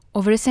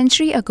Over a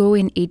century ago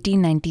in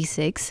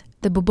 1896,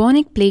 the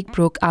bubonic plague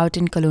broke out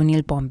in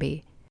colonial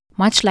Bombay.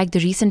 Much like the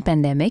recent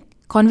pandemic,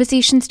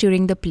 conversations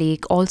during the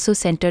plague also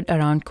centered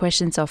around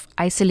questions of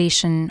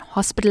isolation,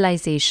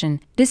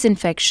 hospitalization,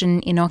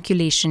 disinfection,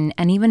 inoculation,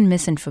 and even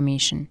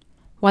misinformation.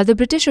 While the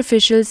British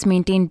officials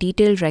maintained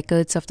detailed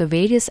records of the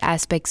various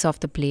aspects of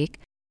the plague,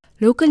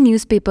 local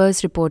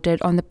newspapers reported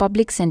on the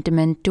public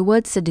sentiment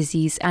towards the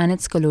disease and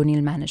its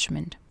colonial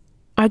management.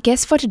 Our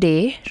guest for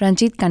today,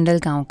 Ranjit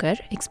Kandalgaonkar,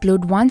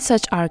 explored one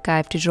such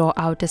archive to draw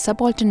out a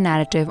subaltern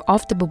narrative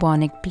of the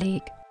bubonic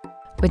plague.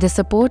 With the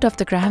support of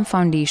the Graham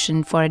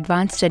Foundation for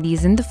Advanced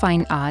Studies in the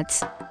Fine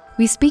Arts,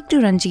 we speak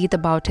to Ranjit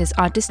about his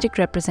artistic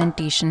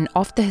representation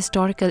of the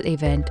historical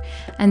event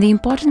and the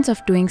importance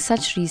of doing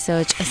such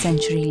research a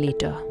century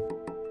later.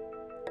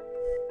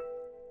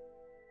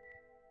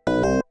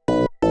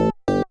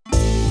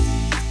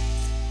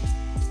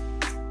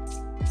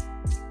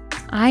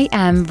 I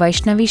am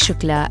Vaishnavi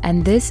Shukla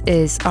and this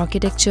is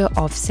Architecture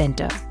of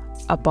Center,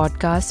 a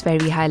podcast where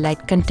we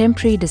highlight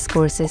contemporary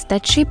discourses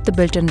that shape the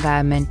built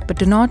environment but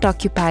do not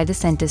occupy the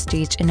center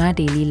stage in our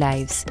daily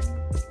lives.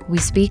 We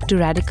speak to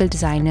radical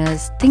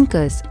designers,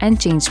 thinkers, and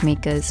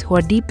changemakers who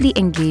are deeply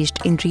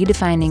engaged in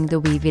redefining the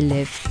way we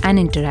live and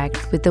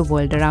interact with the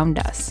world around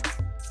us.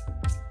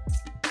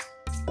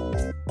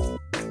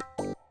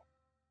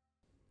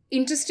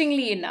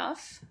 Interestingly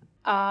enough,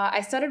 I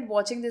started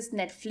watching this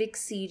Netflix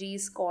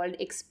series called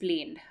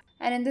Explained.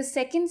 And in the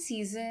second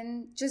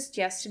season, just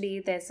yesterday,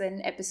 there's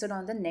an episode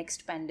on the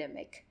next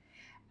pandemic.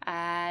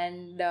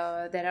 And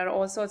there are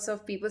all sorts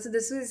of people. So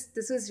this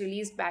was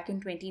released back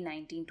in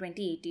 2019,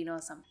 2018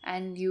 or something.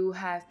 And you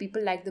have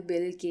people like the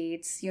Bill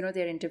Gates,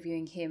 they're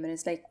interviewing him. And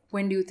it's like,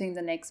 when do you think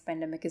the next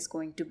pandemic is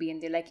going to be?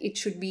 And they're like, it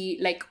should be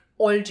like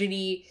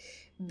already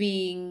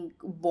being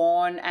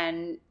born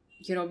and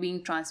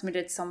being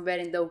transmitted somewhere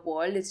in the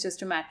world. It's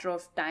just a matter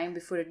of time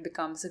before it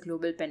becomes a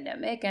global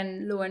pandemic.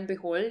 And lo and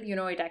behold,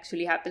 it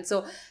actually happened.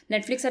 So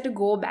Netflix had to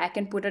go back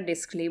and put a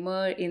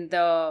disclaimer in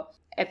the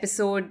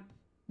episode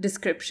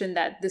description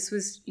that this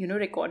was,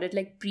 recorded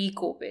like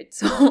pre-COVID.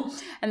 So,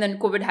 and then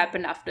COVID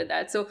happened after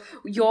that. So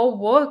your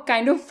work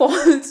kind of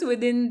falls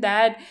within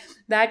that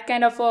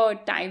kind of a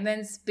time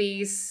and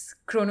space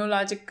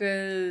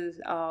chronological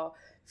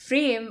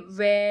frame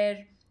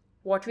where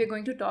what we're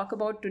going to talk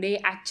about today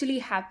actually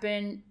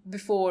happened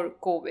before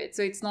COVID.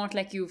 So it's not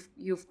like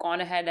you've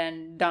gone ahead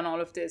and done all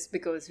of this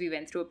because we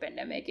went through a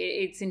pandemic.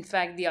 It's in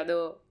fact the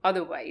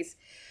otherwise.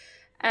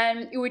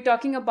 And we're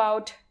talking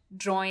about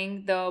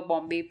drawing the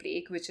Bombay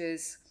plague, which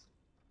is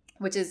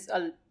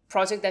a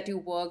project that you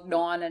worked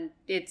on, and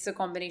it's a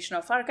combination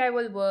of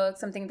archival work,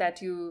 something that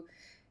you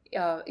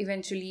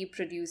eventually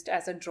produced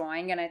as a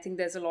drawing, and I think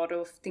there's a lot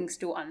of things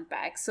to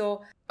unpack.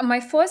 So my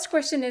first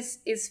question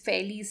is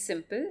fairly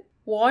simple.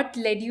 What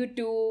led you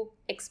to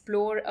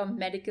explore a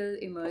medical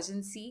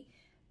emergency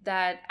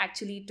that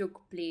actually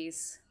took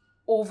place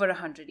over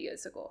 100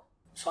 years ago?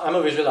 So I'm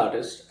a visual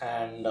artist,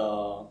 and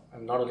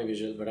I'm not only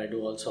visual, but I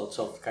do all sorts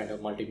of kind of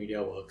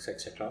multimedia works,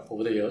 etc.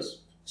 Over the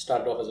years,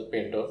 started off as a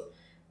painter,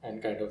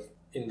 and kind of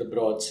in the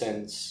broad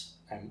sense,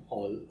 I'm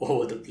all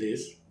over the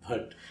place.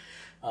 But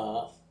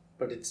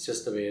it's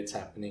just the way it's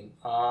happening.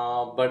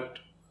 But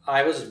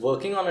I was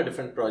working on a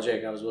different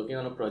project. I was working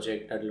on a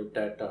project that looked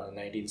at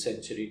 19th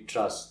century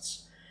trusts.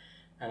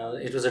 And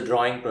it was a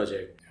drawing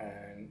project,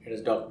 and it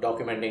was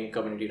documenting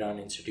community-run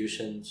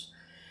institutions.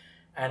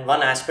 And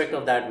one aspect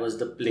of that was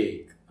the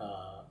plague,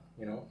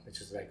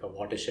 which is like a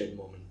watershed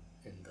moment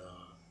in the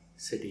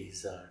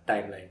city's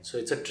timeline. So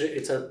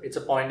it's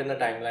a point in the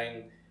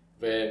timeline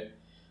where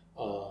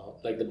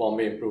like the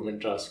Bombay Improvement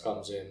Trust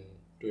comes in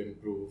to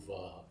improve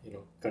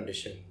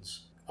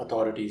conditions.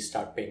 Authorities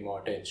start paying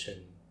more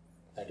attention.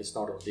 That is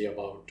not only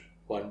about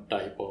one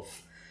type of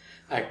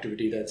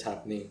activity that's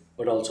happening,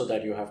 but also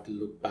that you have to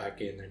look back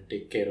in and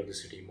take care of the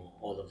city more,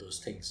 all of those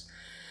things.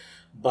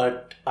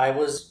 But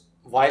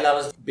while I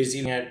was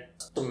busy, I'm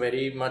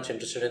very much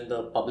interested in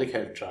the public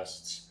health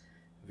trusts,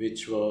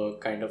 which were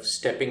kind of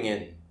stepping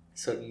in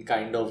certain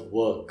kind of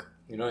work,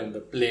 in the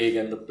plague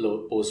and the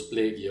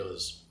post-plague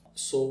years.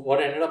 So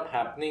what ended up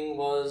happening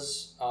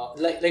was,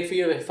 like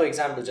for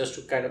example, just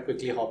to kind of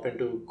quickly hop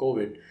into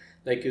COVID,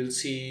 like you'll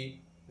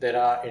see there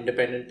are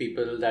independent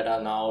people that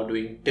are now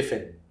doing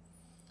tiffin.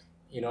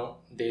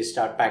 They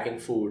start packing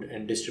food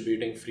and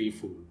distributing free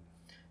food.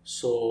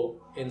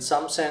 So in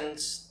some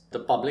sense, the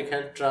public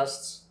health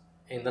trusts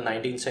in the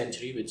 19th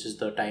century, which is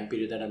the time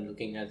period that I'm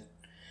looking at,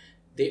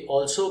 they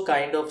also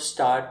kind of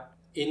start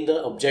in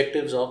the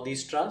objectives of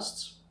these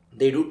trusts.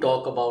 They do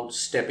talk about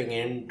stepping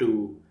in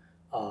to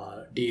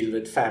deal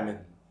with famine,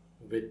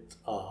 with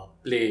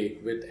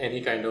plague, with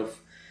any kind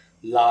of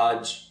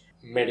large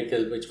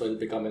medical, which will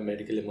become a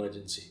medical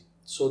emergency.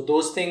 So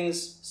those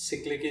things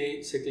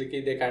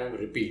cyclically they kind of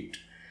repeat.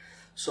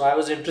 So I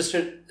was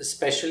interested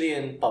especially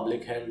in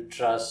public health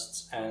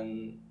trusts,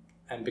 and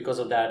because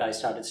of that I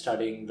started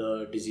studying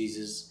the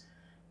diseases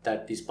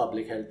that these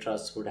public health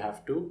trusts would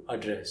have to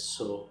address.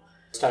 So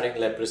studying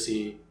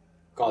leprosy,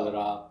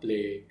 cholera,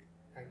 plague,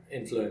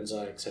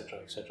 influenza, etc.,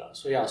 etc.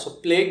 So yeah, so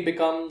plague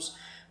becomes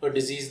a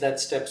disease that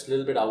steps a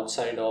little bit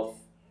outside of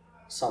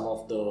some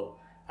of the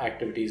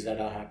activities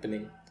that are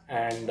happening,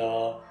 and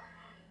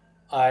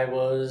I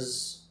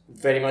was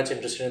very much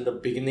interested in the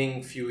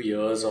beginning few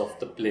years of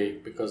the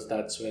plague, because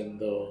that's when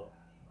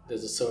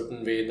there's a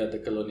certain way that the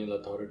colonial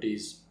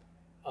authorities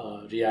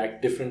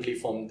react differently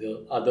from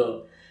the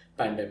other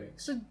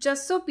pandemics. So,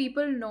 just so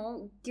people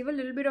know, give a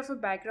little bit of a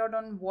background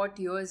on what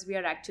years we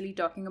are actually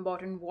talking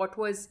about and what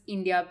was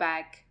India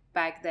back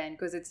then,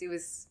 because it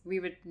was we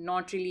were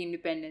not really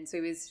independent, so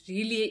it was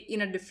really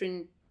in a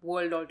different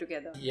world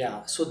altogether.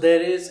 Yeah, so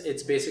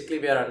it's basically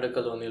we are under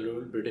colonial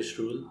rule, British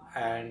rule,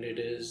 and it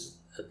is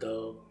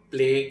the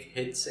plague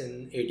hits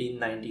in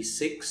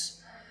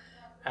 1896,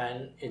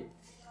 and it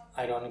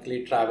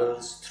ironically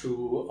travels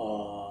through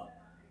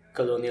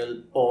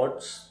colonial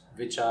ports,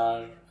 which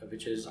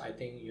is I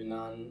think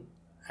Yunnan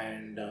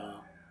and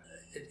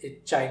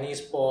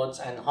Chinese ports,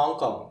 and Hong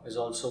Kong is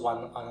also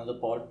one another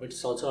port, but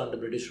it's also under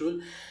British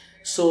rule.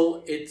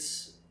 So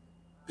its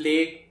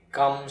plague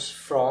comes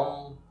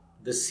from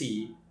the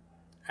sea,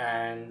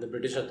 and the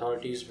British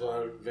authorities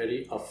were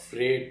very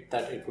afraid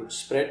that it would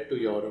spread to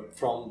Europe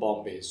from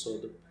Bombay. So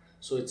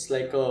it's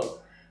like a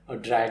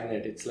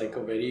dragnet. It's like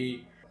a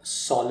very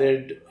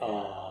solid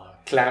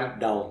clamp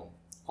down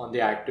on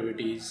the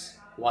activities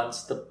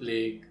once the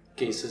plague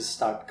cases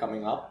start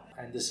coming up.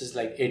 And this is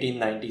like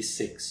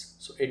 1896.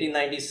 So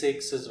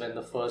 1896 is when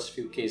the first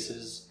few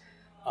cases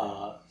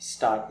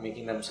start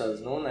making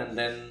themselves known, and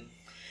then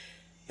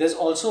there's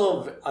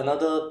also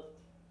another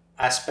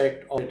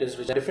aspect of it is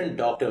which are different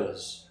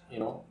doctors.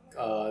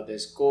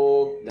 There's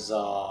Koch, there's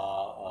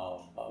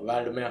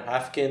Vladimir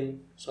Hafkin.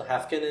 So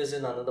Hafkin is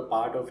in another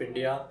part of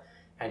India,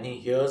 and he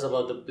hears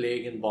about the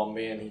plague in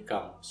Bombay, and he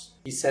comes.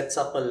 He sets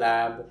up a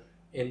lab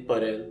in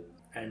Parel,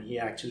 and he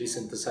actually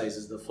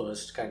synthesizes the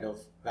first kind of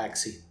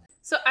vaccine.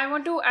 So I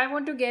want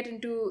to get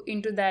into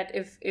that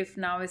if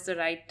now is the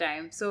right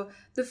time. So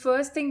the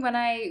first thing when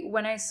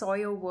I saw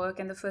your work,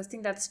 and the first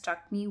thing that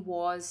struck me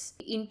was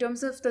in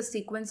terms of the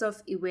sequence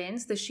of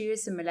events, the sheer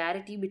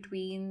similarity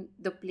between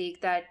the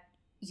plague that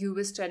you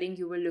were studying,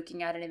 you were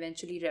looking at, and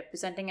eventually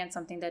representing, and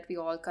something that we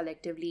all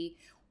collectively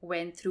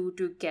went through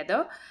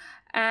together.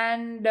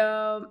 And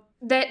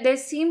there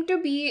seemed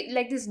to be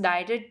like this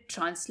direct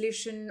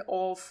translation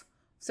of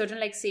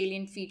certain like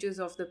salient features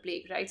of the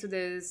plague, right? So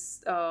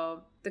there's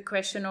the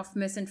question of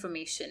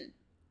misinformation,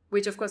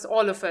 which of course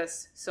all of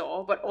us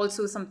saw, but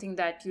also something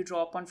that you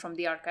draw upon from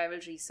the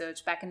archival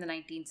research back in the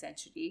 19th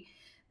century.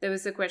 There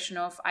was the question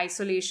of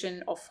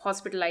isolation, of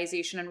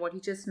hospitalization, and what you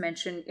just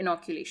mentioned,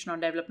 inoculation or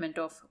development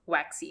of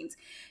vaccines.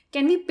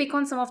 Can we pick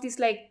on some of these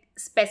like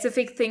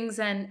specific things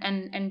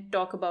and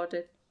talk about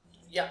it?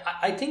 Yeah,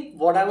 I think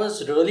what I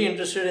was really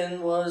interested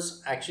in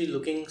was actually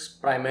looking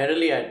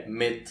primarily at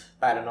myth,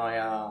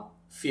 paranoia,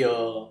 fear,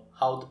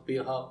 how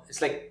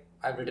it's like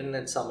I've written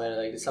it somewhere,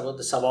 like it's about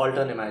the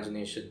subaltern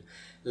imagination.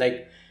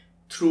 Like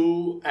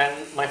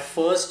and my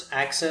first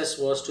access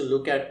was to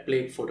look at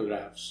plague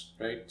photographs,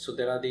 right? So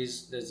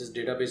there's this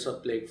database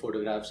of plague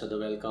photographs at the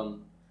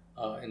Wellcome,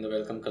 in the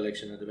Wellcome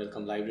collection at the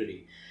Wellcome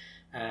library,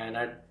 and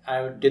I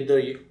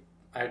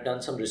had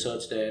done some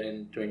research there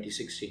in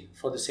 2016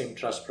 for the same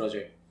trust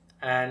project.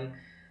 And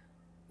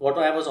what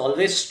I was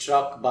always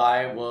struck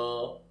by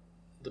were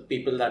the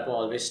people that were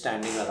always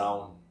standing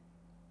around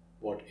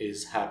what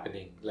is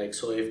happening. Like,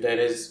 so if there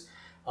is,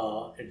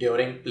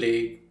 during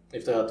plague,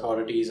 if the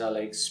authorities are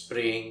like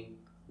spraying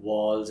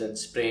walls and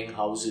spraying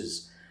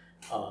houses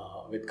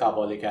with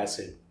carbolic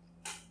acid,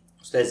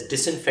 so there's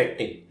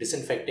disinfecting.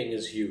 Disinfecting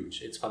is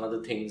huge. It's one of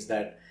the things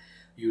that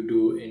you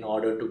do in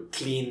order to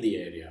clean the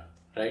area,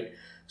 right?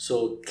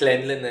 So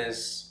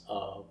cleanliness,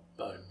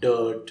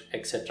 dirt,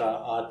 etc.,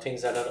 are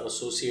things that are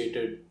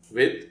associated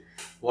with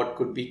what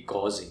could be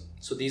causing.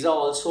 So these are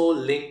also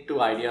linked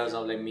to ideas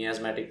of like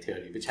miasmatic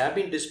theory, which have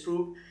been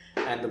disproved,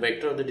 and the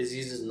vector of the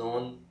disease is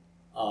known,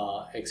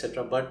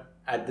 etc. But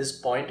at this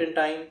point in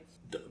time,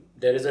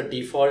 there is a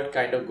default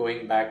kind of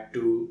going back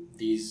to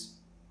these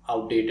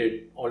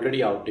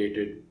already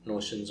outdated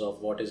notions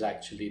of what is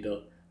actually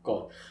the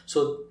cause.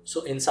 So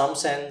in some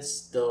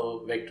sense,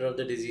 the vector of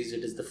the disease,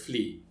 it is the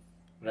flea,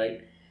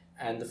 right?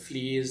 And the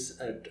flea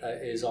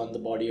is on the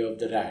body of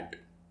the rat.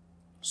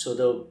 So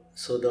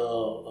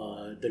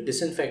the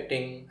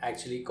disinfecting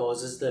actually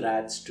causes the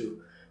rats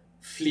to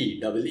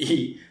flee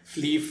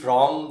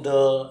from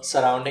the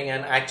surrounding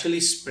and actually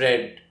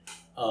spread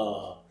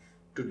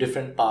to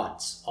different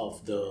parts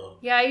of the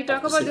Yeah, you talk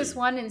of the about city. this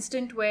one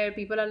instant where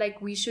people are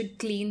like, we should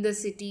clean the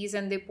cities,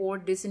 and they pour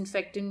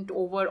disinfectant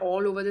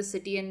all over the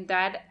city, and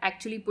that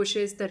actually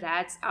pushes the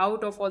rats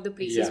out of all the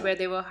places Yeah, where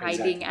they were hiding,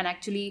 exactly. and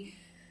actually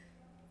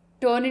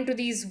turn into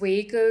these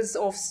vehicles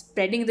of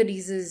spreading the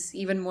disease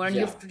even more, and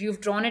Yeah.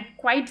 you've drawn it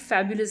quite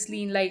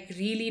fabulously in like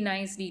really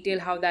nice detail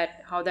how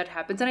that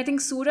happens. And I think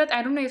Surat,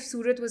 I don't know if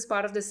Surat was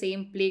part of the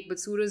same plague, but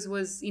Surat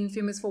was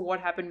infamous for what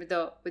happened with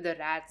the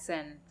rats.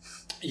 And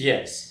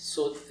Yes.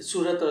 So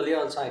Surat earlier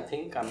also, I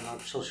think, I'm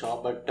not so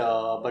sure, but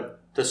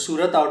the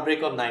Surat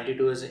outbreak of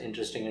 '92 is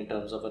interesting in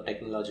terms of a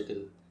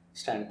technological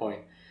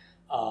standpoint.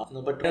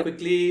 No, but to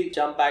quickly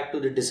jump back to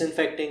the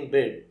disinfecting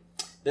bit,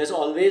 there's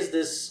always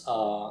this.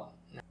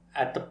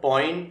 At the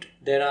point,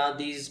 there are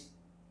these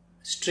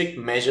strict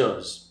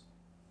measures.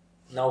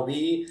 Now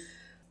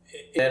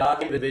there are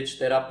with which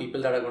there are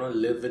people that are going to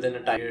live within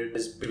a time period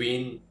is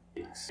between,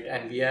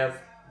 and we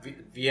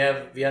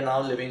are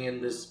now living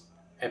in this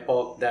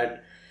epoch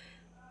that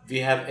we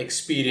have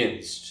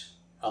experienced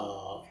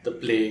the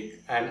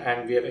plague,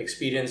 and we have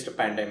experienced a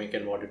pandemic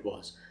and what it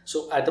was.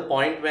 So at the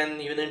point when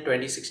even in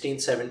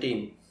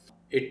 2016-17,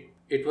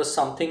 it was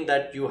something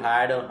that you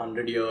had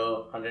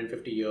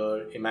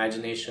 150-year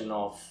imagination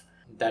of,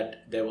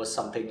 that there was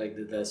something like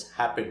this that's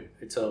happened.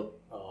 It's a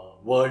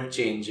world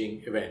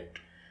changing event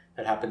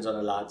that happens on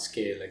a large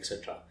scale,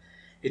 etc.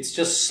 It's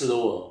just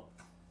slower.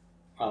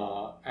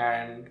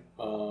 And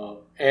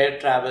air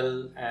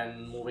travel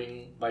and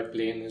moving by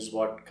plane is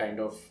what kind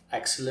of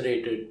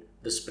accelerated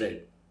the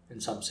spread in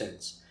some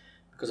sense,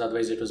 because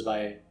otherwise it was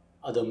by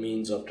other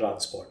means of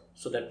transport.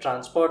 So that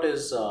transport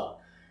is an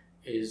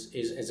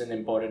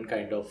important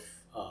kind of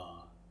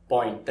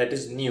point that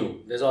is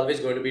new. There's always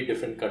going to be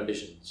different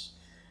conditions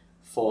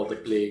for the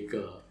plague,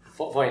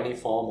 for any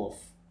form of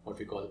what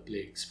we call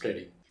plague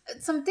spreading.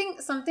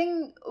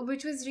 something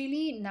which was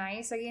really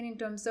nice again in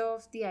terms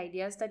of the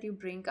ideas that you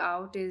bring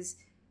out is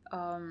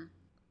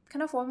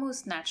kind of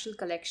almost natural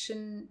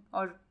collection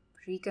or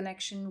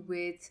reconnection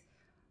with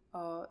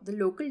the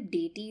local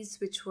deities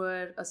which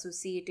were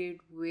associated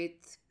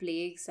with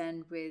plagues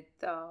and with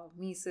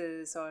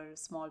measles or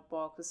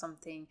smallpox or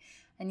something.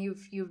 And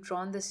you've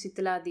drawn the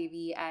Shitala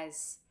Devi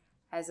as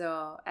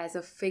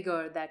a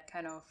figure that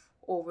kind of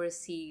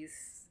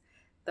oversees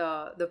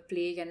the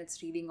plague and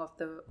its reading of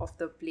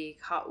the plague.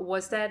 How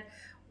was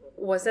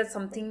that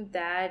something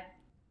that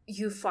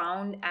you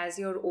found as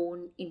your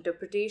own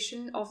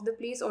interpretation of the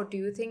place, or do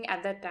you think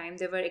at that time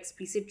there were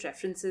explicit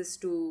references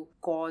to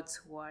gods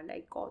who are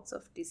like gods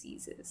of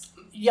diseases?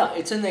 Yeah,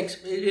 it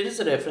is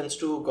a reference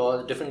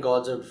to different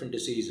gods of different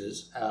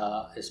diseases.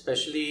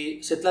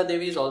 Especially Sitla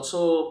Devi is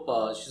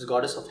also she's a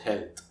goddess of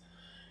health,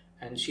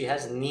 and she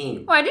has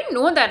neem. Oh, I didn't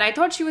know that. I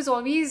thought she was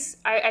always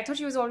I thought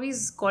she was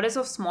always goddess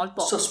of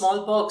smallpox. So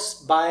smallpox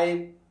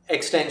by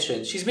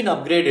extension, she's been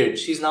upgraded.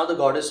 She's now the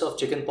goddess of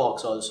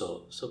chickenpox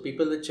also. So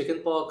people with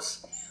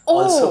chickenpox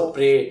also Oh.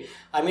 pray.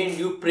 I mean,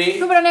 you pray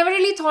No, but I never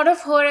really thought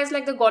of her as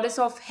like the goddess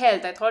of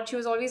health. I thought she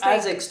was always like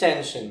as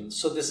extension.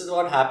 So this is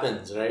what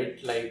happens,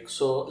 right?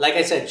 Like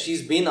I said,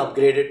 she's been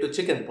upgraded to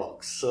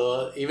chickenpox.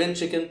 So even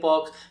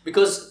chickenpox,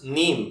 because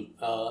neem,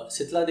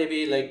 Sitla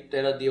Devi, like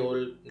there are the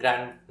old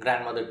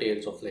grandmother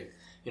tales of like,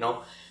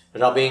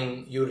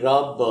 you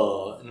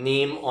rub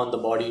neem on the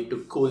body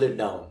to cool it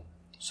down.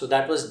 So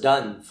that was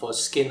done for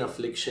skin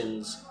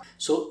afflictions.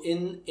 So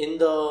in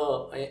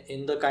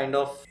the kind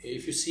of,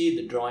 if you see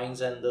the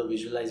drawings and the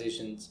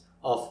visualizations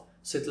of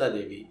Sitla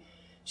Devi,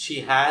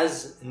 she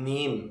has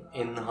neem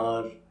in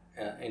her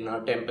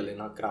temple, in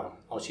her crown,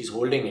 or she's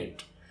holding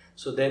it.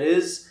 So there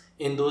is,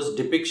 in those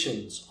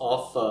depictions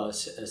of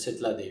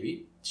Sitla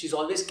Devi, she's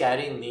always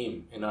carrying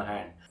neem in her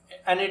hand,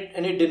 and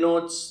it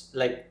denotes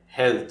like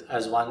health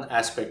as one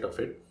aspect of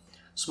it.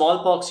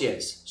 Smallpox,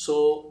 yes.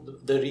 So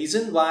the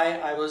reason why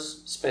I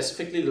was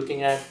specifically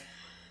looking at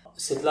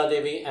Sitla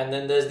Devi, and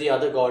then there's the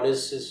other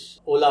goddess is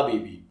Ola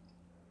Bibi.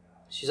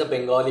 She's a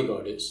Bengali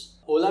goddess.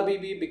 Ola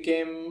Bibi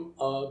became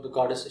the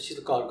goddess. She's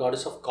the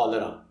goddess of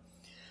cholera.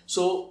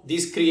 So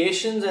these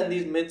creations and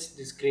these myths,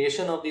 this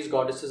creation of these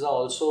goddesses are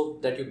also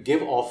that you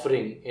give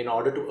offering in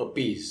order to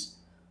appease,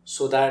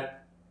 so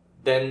that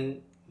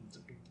then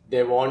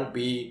there won't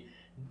be,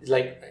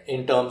 like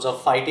in terms of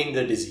fighting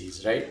the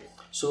disease, right?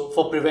 So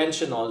for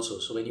prevention also.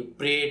 So when you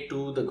pray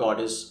to the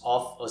goddess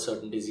of a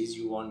certain disease,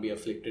 you won't be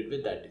afflicted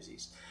with that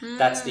disease.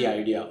 That's the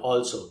idea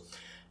also.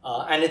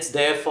 And it's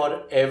there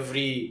for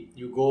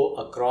you go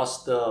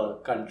across the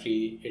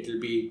country, it'll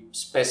be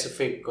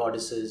specific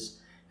goddesses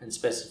and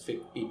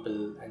specific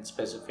people and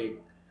specific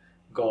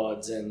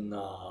gods and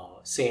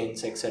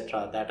saints,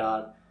 etc. that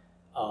are,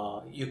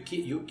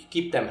 you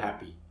keep them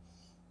happy,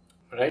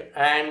 right?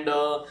 And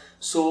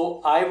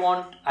so I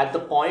want, at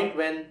the point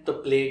when the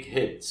plague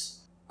hits,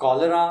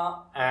 cholera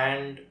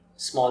and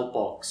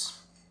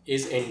smallpox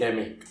is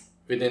endemic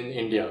within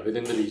India,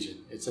 within the region.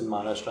 It's in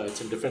Maharashtra,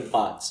 it's in different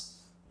parts.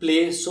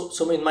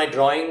 So in my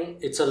drawing,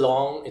 it's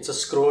a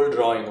scroll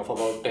drawing of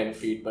about 10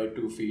 feet by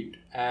 2 feet.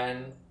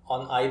 And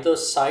on either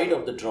side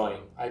of the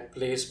drawing, I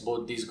place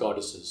both these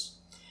goddesses.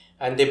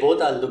 And they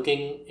both are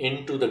looking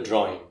into the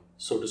drawing,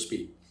 so to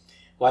speak.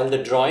 While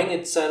the drawing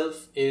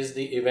itself is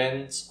the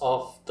events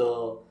of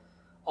the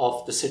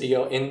city,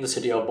 in the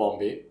city of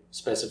Bombay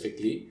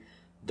specifically,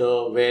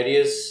 the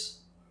various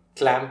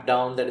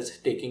clampdown that is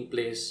taking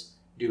place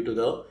due to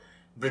the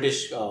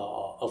British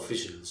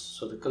officials.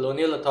 So the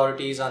colonial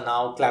authorities are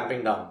now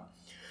clamping down.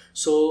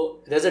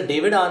 So there's a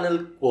David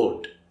Arnold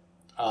quote,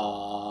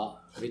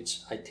 which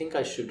I think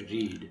I should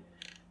read,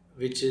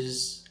 which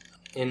is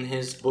in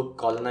his book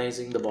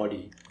Colonizing the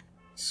Body.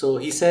 So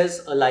he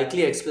says, a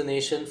likely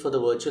explanation for the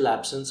virtual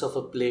absence of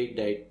a plague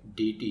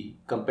deity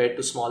compared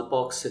to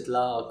smallpox,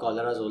 sitla, or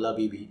cholera zola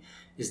BB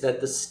is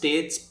that the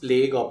state's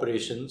plague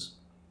operations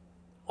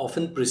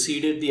often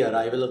preceded the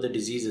arrival of the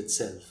disease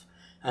itself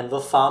and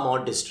were far more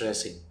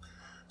distressing.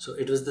 So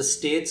it was the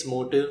state's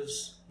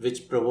motives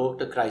which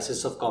provoked a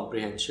crisis of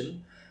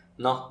comprehension,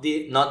 not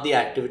the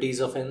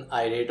activities of an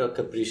irate or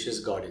capricious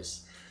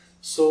goddess.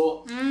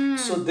 So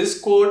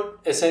this quote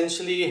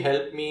essentially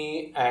helped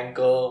me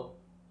anchor.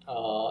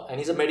 And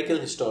he's a medical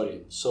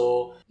historian.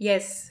 So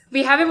yes,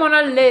 we have him on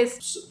our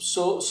list.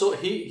 So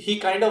he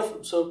kind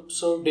of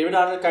so David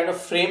Arnold kind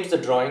of frames the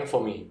drawing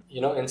for me.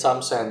 In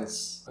some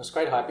sense, I was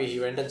quite happy he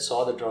went and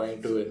saw the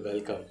drawing too in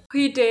Welcome.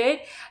 He did.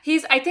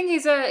 I think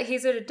he's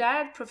a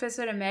retired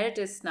professor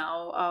emeritus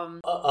now.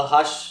 A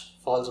hush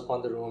falls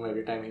upon the room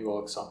every time he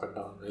walks up and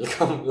down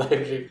Welcome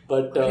Library.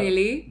 But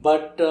really,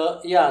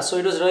 yeah. So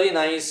it was really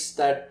nice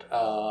that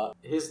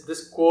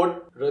this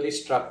quote really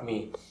struck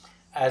me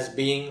as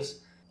being.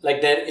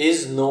 Like there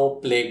is no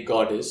plague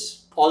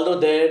goddess, although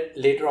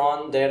later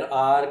on there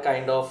are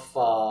kind of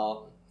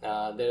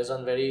there's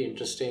one very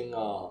interesting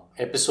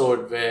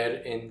episode where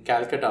in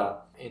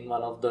Calcutta, in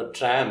one of the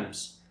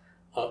trams,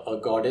 a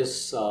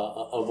goddess,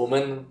 a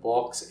woman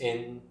walks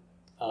into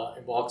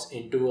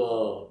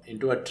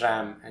a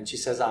tram, and she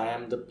says, "I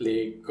am the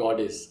plague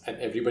goddess," and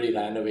everybody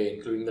ran away,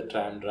 including the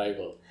tram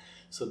driver.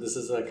 So this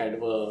is a kind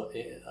of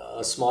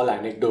a small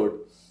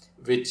anecdote,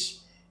 which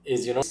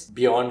is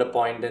beyond a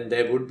point, then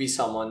there would be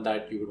someone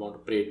that you would want to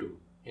pray to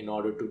in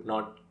order to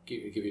not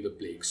give you the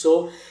plague.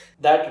 So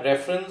that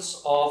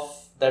reference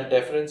of that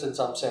deference in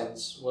some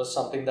sense was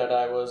something that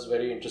I was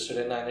very interested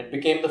in, and it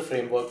became the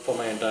framework for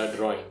my entire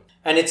drawing.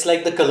 And it's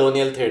like the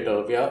colonial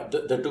theatre. We are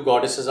the two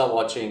goddesses are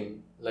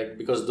watching, like,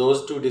 because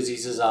those two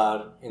diseases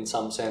are in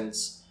some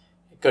sense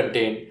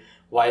contained,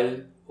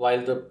 while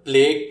the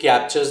plague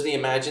captures the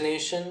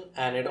imagination,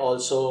 and it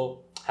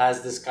also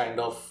has this kind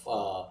of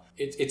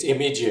it's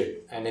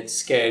immediate and it's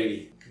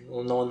scary.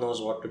 No one knows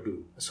what to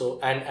do. So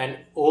and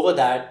over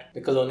that,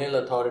 the colonial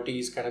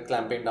authorities kind of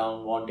clamping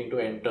down, wanting to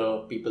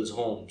enter people's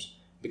homes,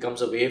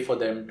 becomes a way for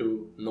them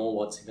to know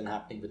what's even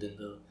happening within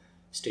the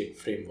state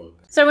framework.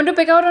 So I want to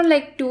pick out on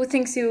like two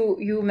things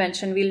you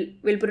mentioned.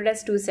 We'll put it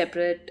as two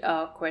separate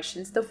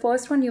questions. The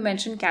first one, you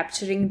mentioned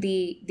capturing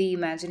the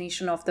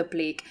imagination of the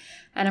plague,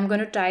 and I'm going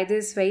to tie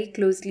this very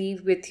closely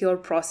with your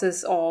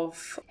process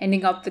of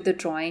ending up with the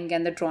drawing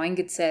and the drawing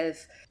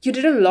itself. You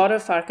did a lot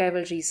of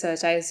archival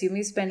research. I assume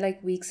you spent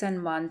like weeks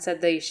and months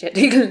at the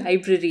Asiatic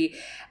Library,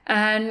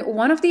 and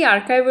one of the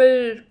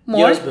archival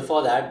years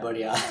before that, but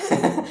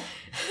yeah.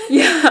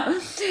 Yeah.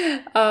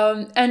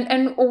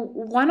 And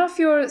one of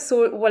your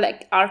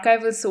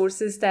archival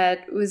sources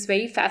that was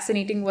very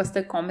fascinating was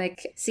the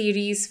comic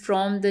series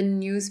from the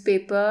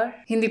newspaper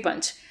Hindi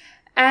Punch.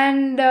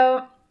 And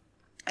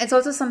it's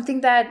also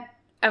something that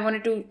I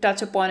wanted to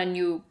touch upon, and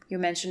you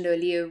mentioned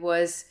earlier,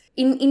 was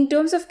in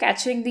terms of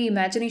capturing the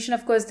imagination.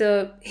 Of course,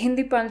 the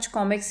Hindi Punch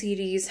comic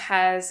series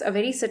has a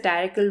very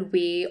satirical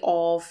way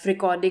of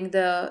recording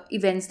the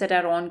events that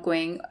are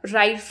ongoing,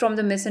 right from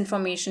the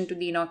misinformation to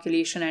the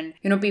inoculation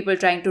and, people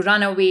trying to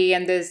run away.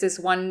 And there's this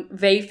one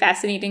very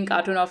fascinating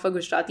cartoon of a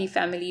Gujarati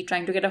family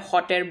trying to get a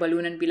hot air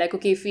balloon and be like,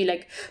 okay, if we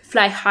like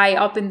fly high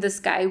up in the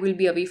sky, we'll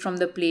be away from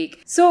the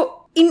plague. So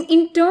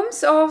in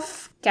terms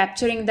of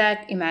capturing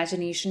that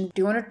imagination,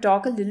 do you want to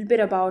talk a little bit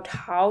about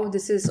how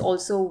this is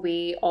also a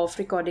way of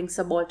recording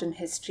subaltern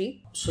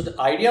history? So the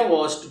idea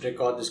was to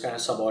record this kind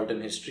of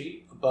subaltern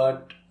history,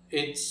 but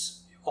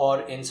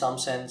or in some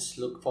sense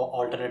look for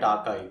alternate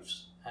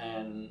archives.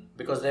 And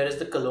because there is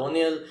the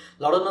colonial,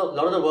 a lot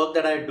of the work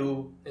that I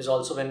do is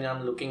also when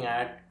I'm looking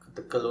at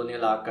the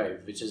colonial archive,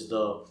 which is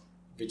the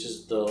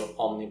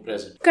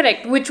omnipresent.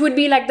 Correct, which would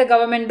be like the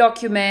government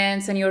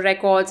documents and your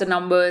records and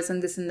numbers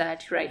and this and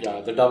that, right?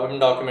 Yeah, the government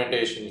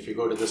documentation. If you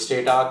go to the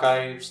state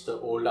archives, the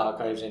old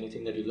archives,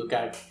 anything that you look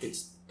at,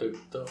 it's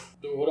the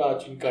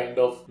overarching kind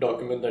of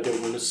document that you're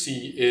going to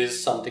see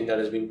is something that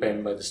has been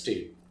penned by the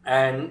state.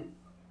 And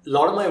a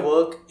lot of my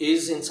work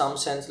is in some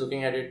sense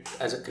looking at it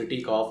as a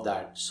critique of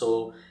that.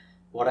 So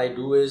what I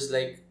do is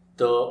like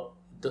the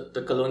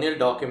colonial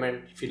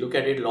document, if you look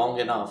at it long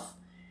enough,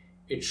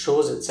 it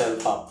shows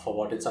itself up for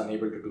what it's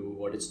unable to do,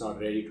 what it's not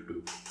ready to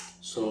do.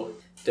 So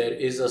there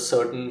is a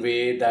certain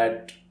way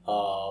that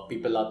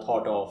people are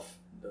thought of,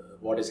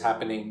 what is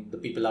happening, the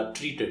people are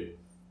treated,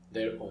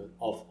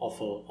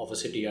 of a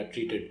city are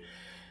treated,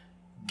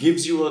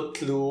 gives you a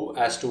clue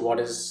as to what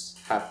is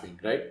happening,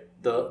 right?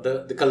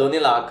 The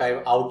colonial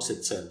archive outs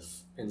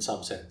itself in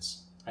some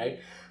sense, right?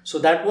 So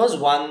that was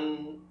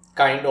one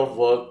kind of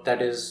work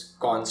that is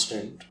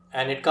constant,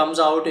 and it comes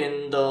out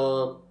in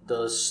the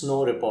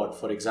Snow Report,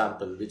 for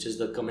example, which is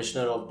the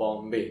commissioner of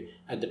Bombay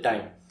at the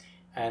time.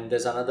 and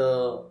there's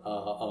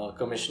another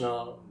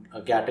commissioner,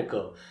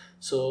 Gattaker.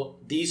 So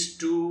these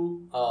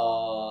two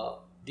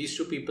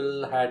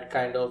people had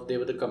they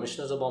were the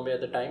commissioners of Bombay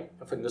at the time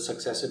in the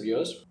successive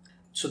years.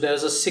 So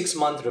there's a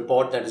 6-month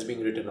report that is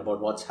being written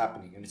about what's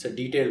happening, and it's a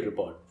detailed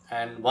report.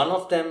 And one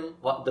of them,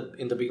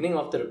 in the beginning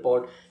of the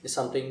report, is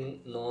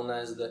something known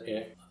as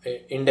the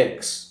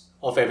index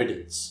of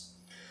evidence.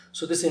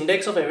 So this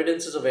index of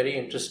evidence is a very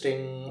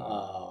interesting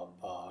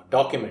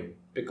document,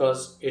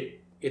 because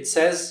it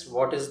says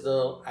what is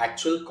the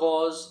actual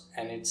cause,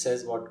 and it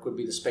says what could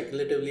be the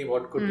speculatively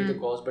what could be the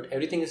cause, but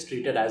everything is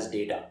treated as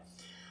data.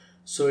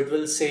 So it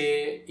will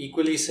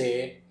equally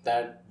say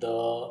that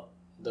the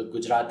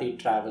Gujarati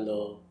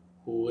traveler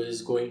who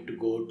is going to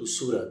go to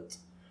Surat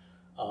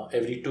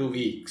every 2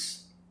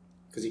 weeks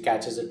because he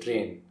catches a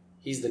train,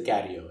 he's the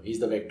carrier, he's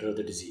the vector of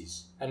the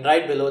disease. And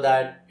right below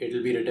that, it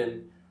will be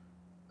written,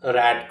 a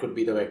rat could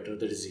be the vector of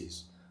the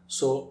disease.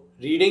 So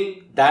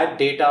reading that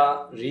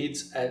data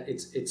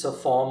it's a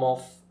form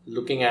of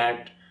looking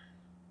at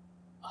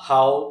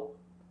how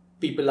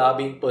people are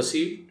being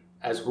perceived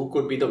as who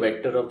could be the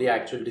vector of the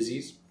actual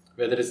disease,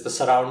 whether it's the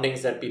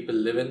surroundings that people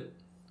live in,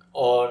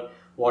 or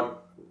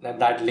and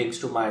that links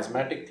to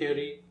miasmatic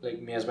theory,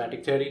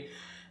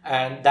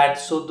 and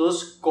so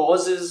those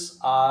causes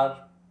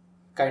are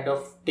kind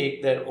of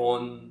take their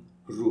own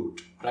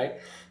route, right?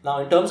 Now,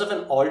 in terms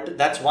of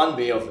that's one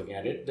way of looking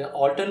at it. The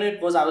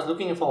alternate was, I was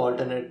looking for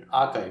alternate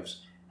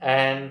archives,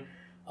 and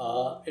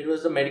it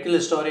was the medical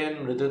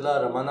historian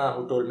Mridula Ramana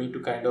who told me to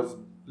kind of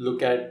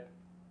look at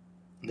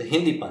the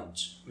Hindi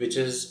Punch, which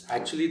is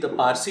actually the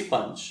Parsi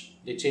Punch.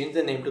 They changed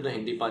the name to the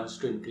Hindi Punch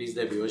to increase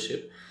their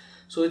viewership.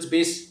 So it's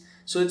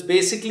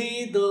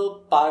basically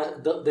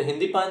the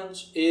Hindi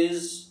Punch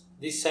is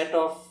the set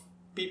of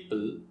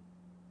people,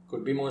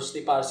 could be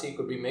mostly Parsi,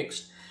 could be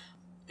mixed.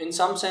 In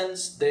some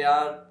sense, they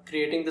are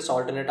creating this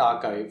alternate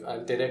archive,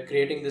 and they are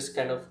creating this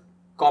kind of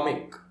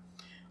comic.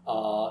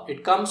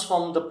 It comes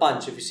from the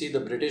Punch. If you see, the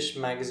British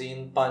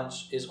magazine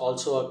Punch is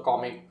also a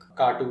comic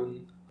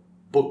cartoon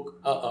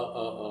book,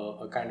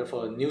 a kind of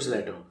a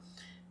newsletter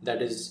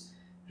that is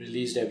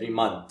released every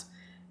month.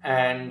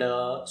 And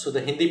so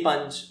the Hindi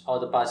Punch or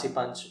the Parsi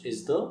Punch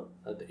is the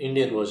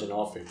Indian version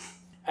of it.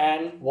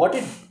 And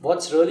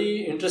what's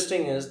really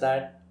interesting is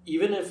that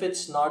even if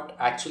it's not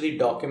actually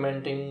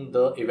documenting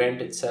the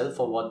event itself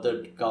or what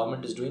the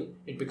government is doing,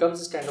 it becomes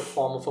this kind of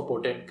form of a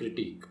potent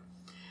critique.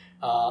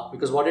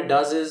 Because what it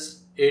does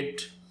is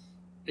it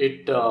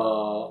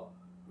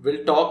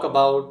will talk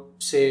about,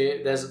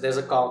 say, there's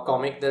a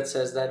comic that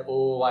says that,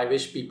 oh, I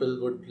wish people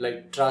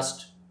would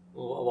trust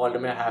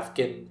Vladimir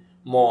Hafkin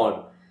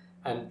more,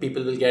 and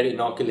people will get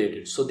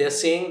inoculated. So they're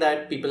saying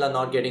that people are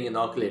not getting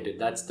inoculated.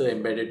 That's the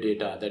embedded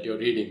data that you're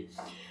reading.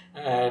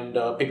 And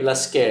people are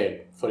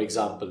scared, for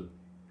example.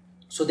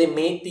 So they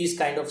make these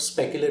kind of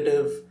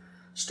speculative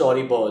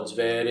storyboards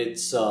where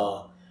it's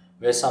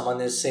where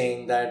someone is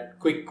saying that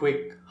quick,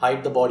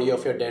 hide the body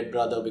of your dead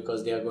brother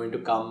because they are going to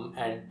come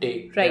and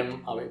take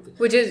them away.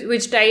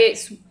 Which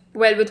ties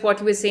well with what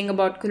you were saying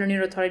about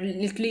colonial authority,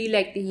 literally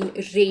like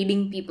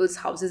raiding people's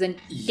houses and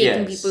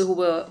taking people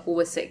who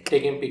were sick.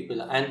 Taking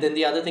people. And then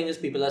the other thing is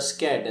people are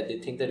scared, that they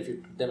think that if you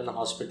put them in a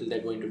hospital, they're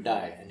going to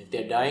die. And if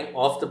they're dying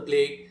of the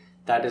plague,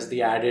 that is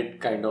the added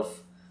kind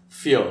of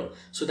fear.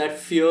 So that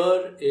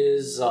fear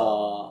is,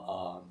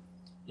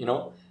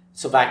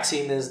 so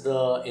vaccine is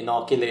the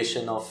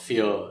inoculation of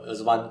fear,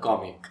 as one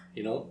comic,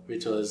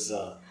 which was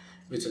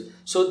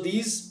so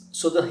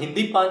the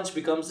Hindi Punch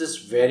becomes this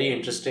very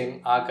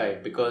interesting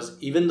archive, because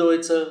even though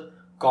it's a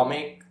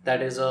comic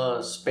that is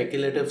a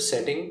speculative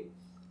setting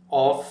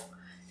of,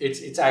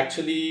 it's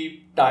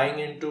actually tying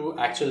into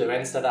actual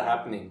events that are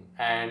happening,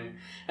 and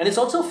it's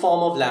also a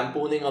form of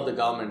lampooning of the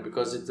government,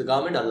 because the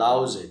government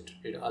allows it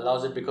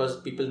because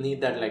people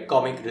need that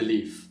comic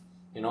relief,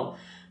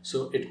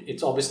 so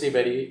it's obviously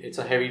it's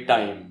a heavy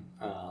time,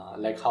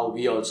 like how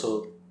we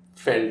also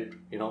felt,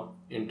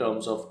 in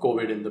terms of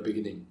COVID in the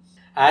beginning.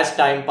 As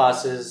time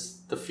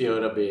passes, the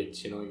fear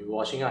abates. You're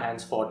washing your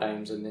hands 4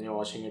 times, and then you're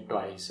washing it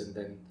twice, and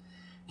then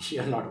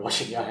you're not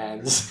washing your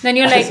hands. Then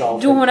you're like, "Jo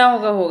hona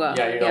hoga."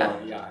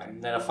 Yeah.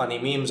 And there are funny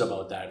memes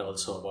about that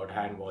also, about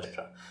hand wash.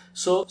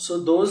 So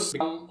those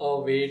become a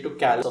way to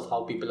calculate of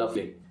how people are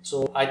feeling.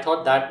 So I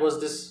thought that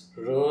was this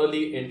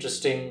really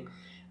interesting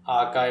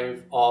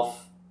archive of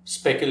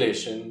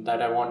speculation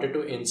that I wanted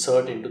to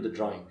insert into the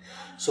drawing.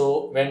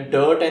 So when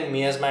dirt and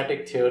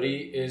miasmatic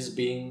theory is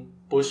being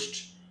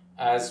pushed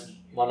as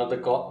one of the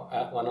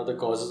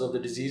causes of the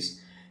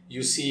disease,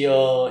 you see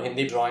a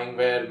Hindi drawing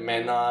where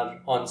men are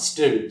on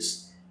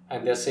stilts,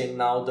 and they're saying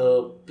now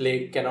the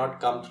plague cannot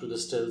come through the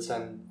stilts,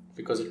 and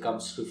because it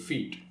comes through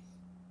feet,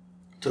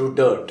 through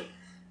dirt,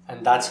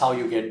 and that's how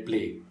you get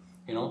plague,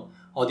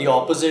 Or the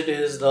opposite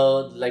is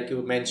like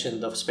you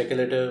mentioned, the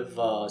speculative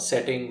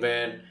setting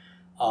where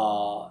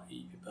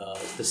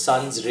the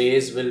sun's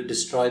rays will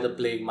destroy the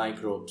plague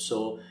microbes.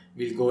 So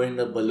we'll go in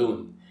a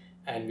balloon,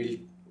 and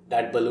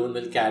that balloon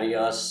will carry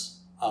us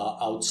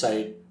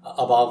outside,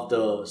 above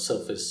the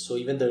surface. So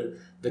even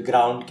the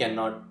ground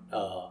cannot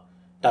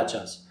touch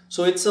us.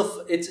 So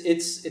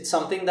it's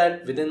something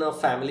that within a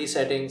family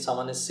setting,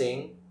 someone is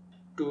saying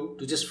to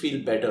just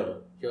feel better.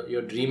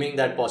 You're dreaming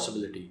that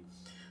possibility.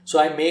 So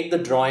I make the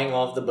drawing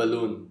of the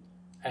balloon,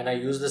 and I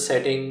use the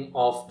setting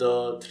of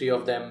the three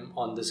of them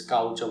on this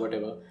couch or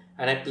whatever,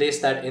 and I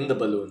place that in the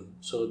balloon.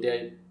 So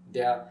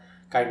they are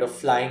kind of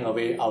flying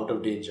away out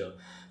of danger.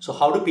 So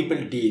how do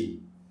people deal?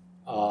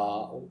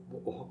 Uh,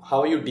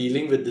 how are you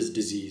dealing with this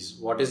disease?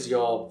 What is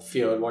your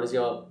fear? What is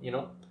your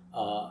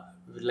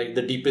like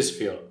the deepest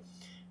fear?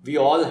 We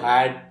all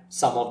had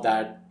some of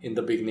that in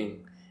the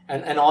beginning,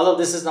 and all of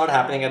this is not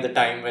happening at the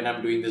time when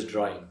I'm doing this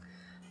drawing.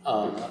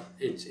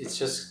 It's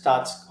just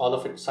starts, all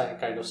of it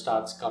kind of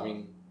starts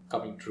coming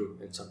true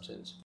in some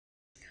sense.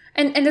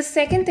 And the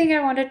second thing I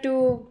wanted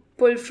to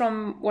pull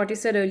from what you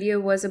said earlier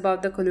was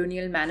about the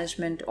colonial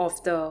management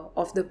of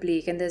the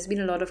plague, and there's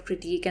been a lot of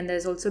critique, and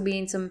there's also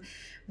been some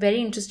very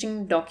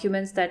interesting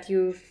documents that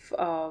you've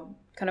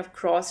kind of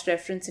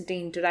cross-referenced into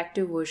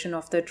interactive version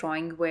of the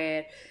drawing,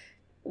 where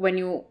when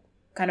you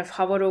kind of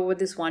hover over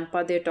this one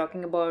part, they're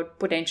talking about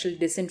potential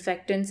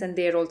disinfectants, and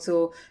they're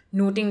also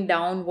noting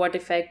down what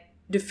effect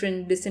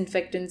different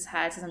disinfectants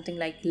has, something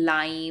like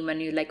lime,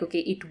 and you're like, okay,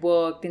 it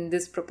worked in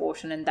this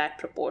proportion and that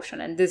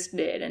proportion, and this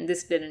did and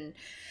this didn't,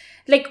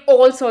 like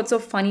all sorts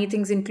of funny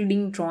things,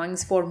 including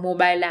drawings for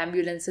mobile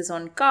ambulances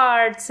on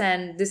carts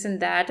and this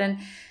and that. And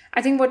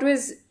I think what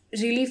was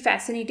really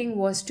fascinating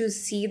was to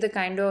see the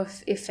kind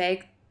of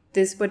effect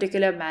this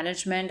particular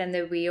management and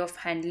the way of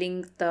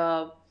handling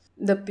the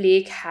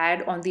plague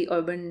had on the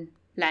urban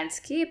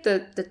landscape,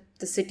 the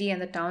city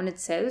and the town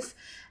itself.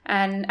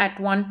 And at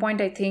one point,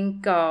 I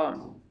think there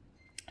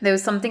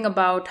was something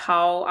about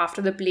how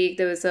after the plague,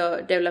 there was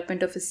a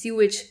development of a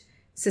sewage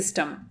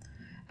system.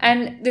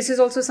 And this is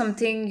also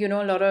something,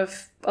 a lot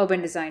of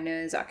urban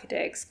designers,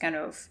 architects kind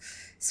of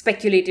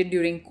speculated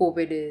during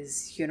COVID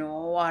is,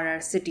 are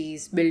our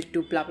cities built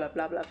to blah, blah,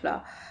 blah, blah,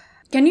 blah.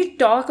 Can you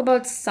talk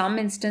about some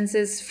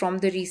instances from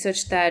the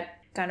research that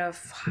kind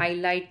of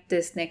highlight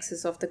this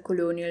nexus of the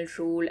colonial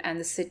rule and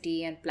the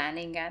city and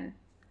planning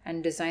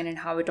and design, and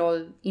how it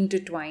all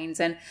intertwines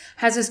and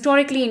has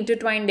historically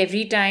intertwined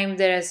every time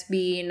there has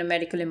been a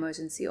medical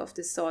emergency of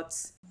this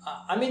sorts?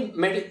 I mean,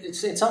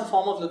 it's some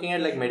form of looking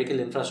at like medical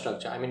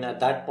infrastructure. I mean, at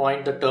that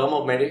point, the term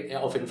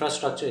of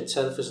infrastructure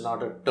itself is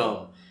not a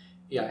term.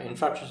 Yeah,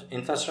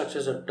 infrastructure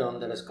is a term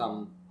that has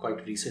come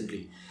quite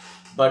recently.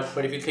 But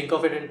if you think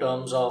of it in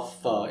terms of,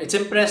 it's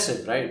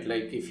impressive, right?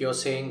 Like if you're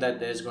saying that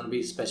there's going to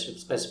be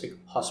specific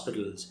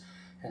hospitals,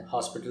 and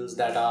hospitals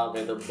that are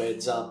where the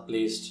beds are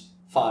placed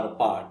far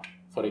apart,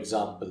 for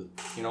example,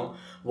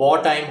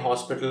 wartime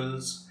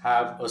hospitals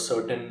have a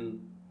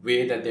certain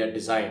way that they are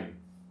designed,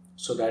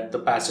 so that the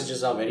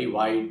passages are very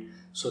wide,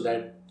 so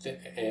that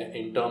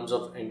in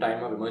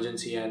time of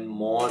emergency and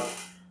more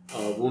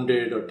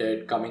wounded or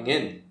dead coming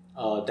in,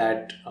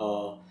 that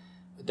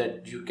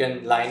you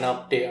can line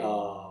up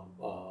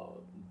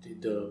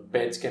the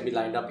beds can be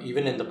lined up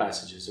even in the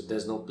passages if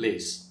there's no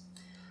place.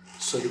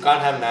 So you can't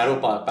have narrow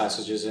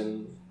passages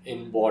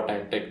in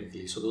wartime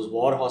technically. So those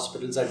war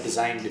hospitals are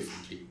designed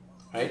differently,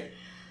 right?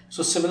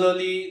 So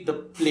similarly, the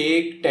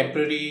plague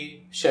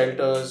temporary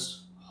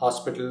shelters,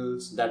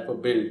 hospitals that were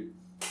built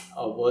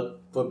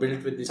were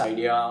built with this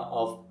idea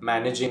of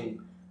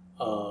managing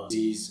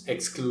disease,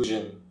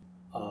 exclusion,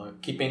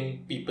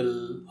 keeping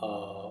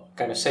people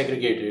kind of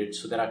segregated.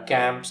 So there are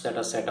camps that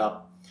are set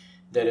up.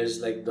 There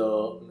is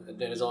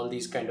all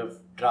these kind of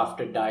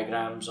drafted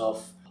diagrams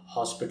of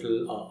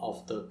hospital,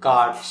 of the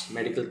carts,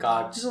 medical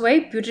carts. So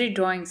very beautiful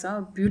drawings,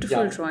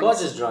 beautiful drawings.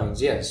 Gorgeous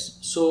drawings, yes.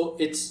 So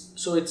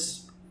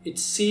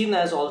it's seen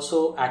as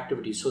also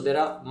activity. So there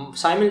are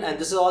and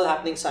this is all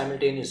happening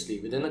simultaneously.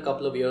 Within a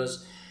couple of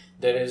years,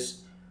 there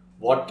is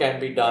what can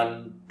be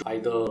done to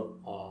either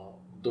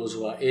those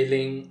who are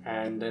ailing,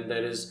 and then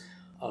there is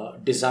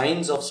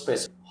designs of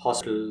specific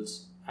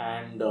hospitals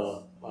and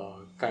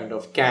kind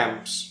of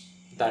camps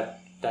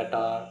that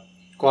are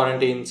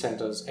quarantine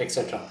centers,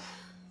 etc.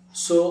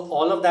 So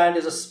all of that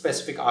is a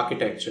specific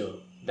architecture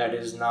that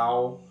is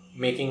now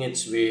making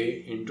its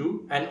way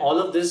into, and all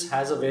of this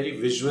has a very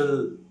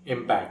visual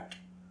impact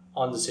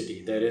on the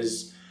city. There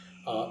is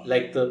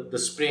like the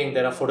spraying.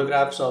 There are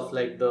photographs of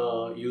like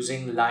the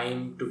using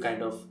lime to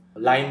kind of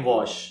lime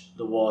wash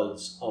the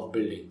walls of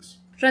buildings.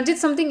 Ranjit,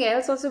 something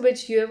else also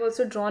which you have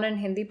also drawn in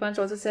Hindi Punch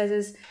also says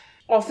is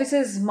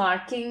officers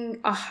marking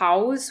a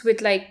house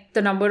with like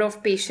the number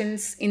of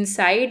patients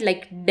inside,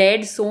 like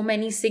dead so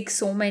many, sick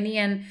so many,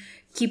 and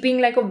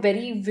keeping like a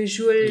very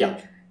visual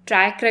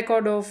track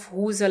record of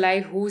who's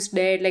alive, who's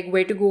dead, like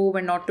where to go,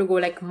 where not to go,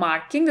 like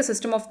marking, the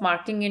system of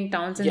marking in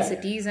towns and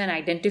cities and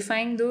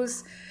identifying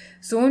those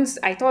zones.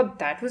 I thought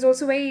that was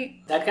also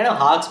very... That kind of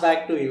harks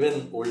back to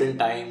even olden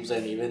times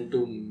and even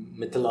to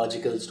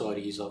mythological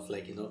stories of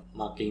like,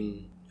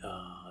 marking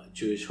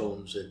Jewish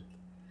homes with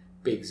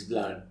pig's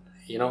blood.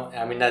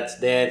 I mean, that's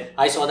there.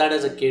 I saw that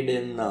as a kid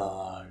in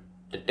the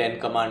 10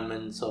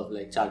 Commandments of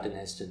like Charlton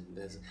Heston.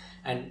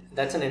 And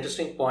that's an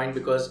interesting point,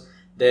 because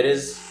there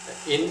is,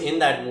 in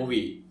that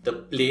movie, the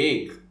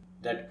plague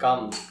that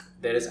comes,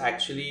 there is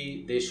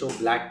actually, they show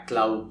black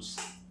clouds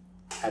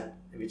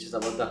which is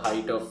about the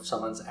height of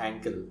someone's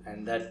ankle,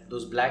 and that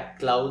those black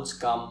clouds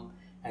come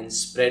and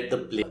spread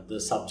the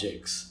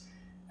subjects,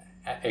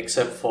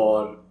 except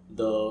for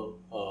the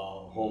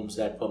homes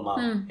that were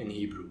marked in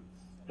Hebrew,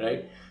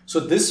 right? So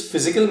this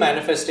physical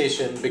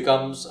manifestation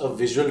becomes a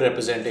visual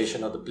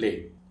representation of the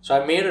plague. So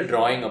I made a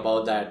drawing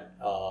about that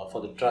for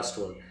the trust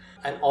work.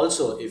 And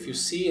also, if you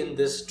see in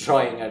this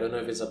drawing, I don't know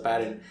if it's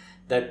apparent,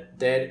 that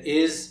there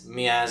is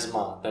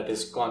miasma that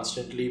is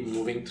constantly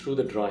moving through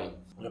the drawing.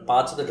 There are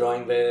parts of the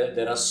drawing where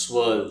there are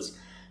swirls.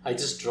 I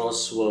just draw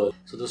swirls.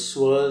 So the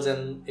swirls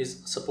and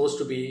is supposed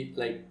to be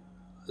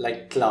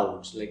like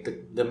clouds, like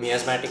the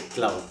miasmatic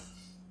cloud,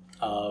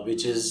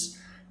 which is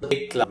the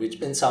big cloud,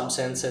 which in some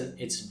sense, and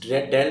it's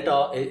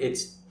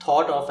it's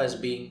thought of as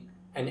being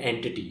an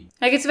entity.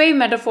 Like it's very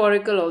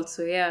metaphorical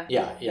also, yeah.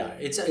 Yeah.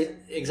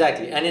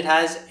 Exactly. And it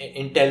has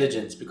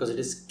intelligence because it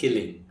is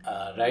killing,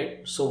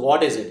 right? So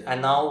what is it?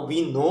 And now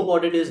we know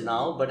what it is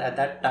now, but at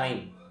that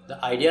time,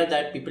 the idea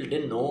that people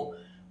didn't know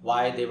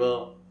why they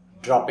were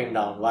dropping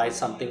down, why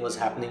something was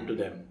happening to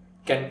them,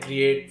 can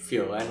create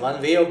fear. And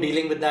one way of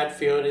dealing with that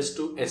fear is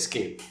to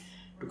escape,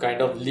 to kind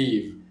of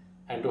leave,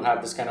 and to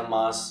have this kind of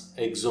mass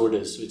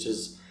exodus, which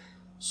is,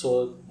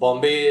 so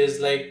Bombay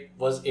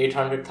was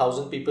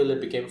 800,000 people, it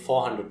became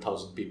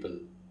 400,000 people.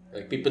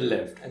 Like people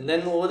left. And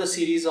then over the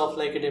series of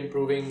it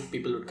improving,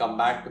 people would come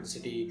back to the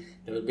city,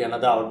 there would be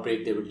another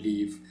outbreak, they would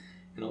leave,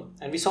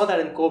 And we saw that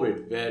in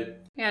COVID, where...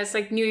 Yeah, it's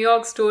like New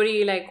York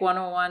story,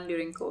 101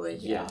 during COVID.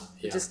 Yeah.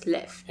 Just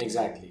left.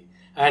 Exactly.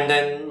 And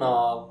then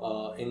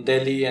in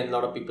Delhi, and a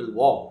lot of people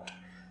walked.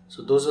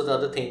 So those are the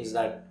other things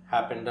that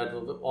happened that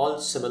were all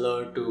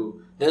similar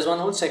to... There's one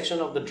whole section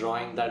of the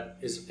drawing that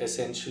is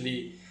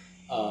essentially...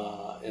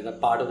 the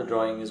part of the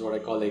drawing is what I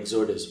call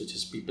exodus, which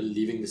is people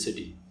leaving the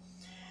city.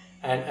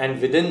 And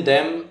within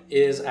them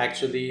is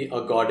actually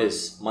a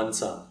goddess,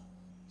 Mansa.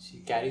 She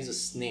carries a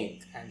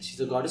snake, and she's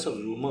a goddess of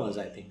rumors,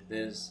 I think.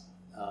 There's...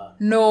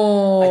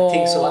 No. I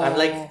think so. I'm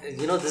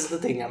this is the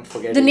thing I'm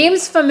forgetting. The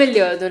name's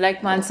familiar though,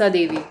 like Mansa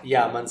Devi.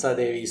 Yeah, Mansa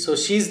Devi. So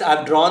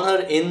I've drawn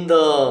her in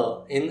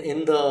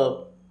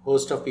the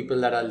host of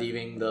people that are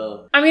leaving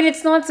the... I mean,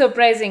 it's not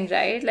surprising,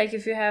 right? Like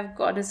if you have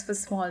goddess for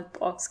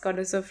smallpox,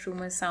 goddess of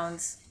rumors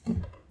sounds...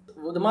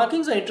 Well, the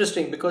markings are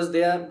interesting because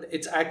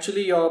it's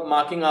actually you're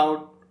marking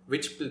out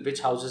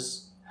which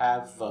houses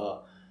have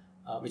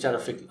which are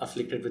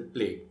afflicted with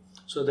plague.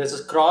 So there's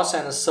a cross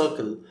and a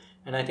circle,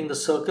 and I think the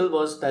circle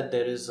was that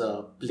there is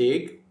a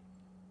plague,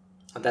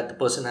 that the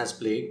person has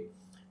plague.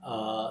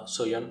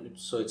 So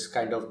it's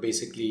kind of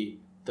basically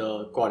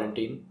the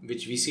quarantine,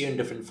 which we see in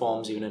different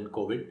forms even in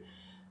COVID.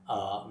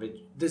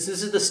 This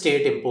is the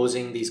state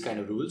imposing these kind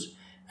of rules,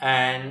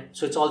 and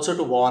so it's also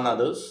to warn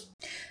others.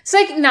 So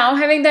now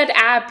having that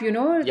app, the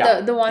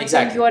one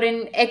exactly. thing you are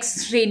in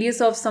X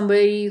radius of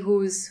somebody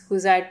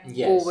who's at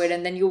COVID,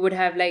 and then you would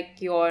have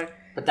your...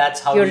 But that's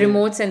how your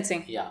remote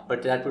sensing. Yeah,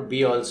 but that would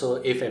be also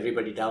if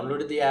everybody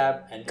downloaded the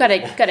app. And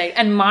correct.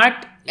 And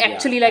marked,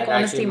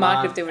 honestly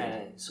marked if they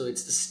would. So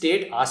it's the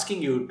state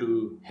asking you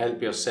to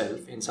help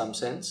yourself in some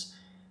sense,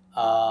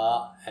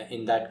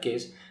 in that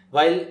case.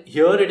 While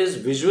here it is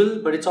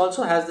visual, but it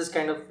also has this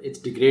kind of, it's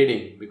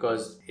degrading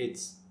because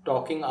it's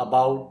talking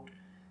about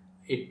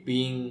it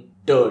being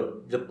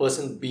dirt, the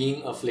person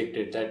being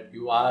afflicted, that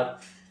you are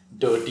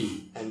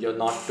dirty and you're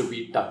not to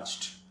be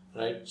touched,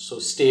 right? So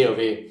stay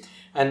away.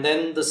 And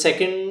then the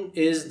second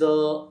is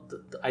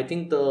I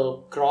think the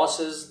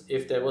cross is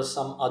if there was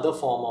some other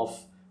form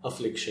of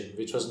affliction,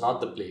 which was not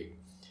the plague.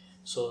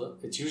 So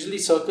it's usually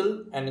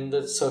circle, and in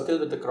the circle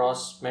with the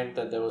cross meant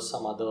that there was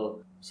some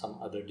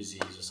other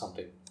disease or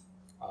something.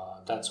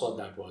 That's what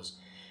that was.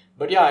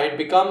 But yeah, it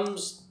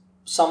becomes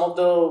some of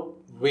the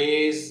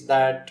ways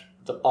that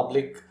the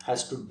public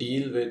has to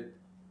deal with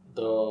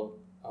the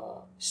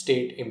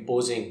state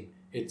imposing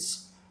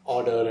its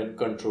order and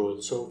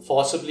control. So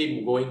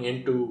forcibly going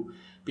into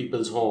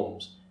people's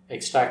homes,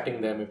 extracting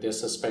them if they're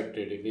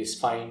suspected, if they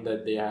find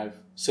that they have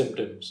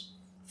symptoms,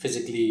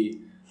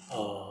 physically,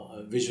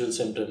 visual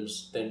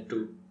symptoms, then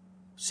to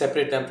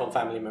separate them from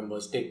family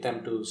members, take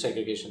them to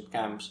segregation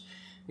camps.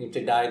 If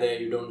they die there,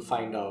 you don't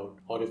find out,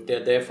 or if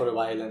they're there for a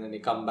while and then they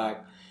come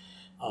back.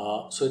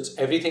 So it's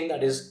everything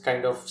that is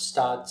kind of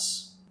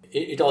starts.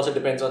 It also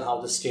depends on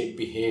how the state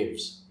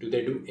behaves. Do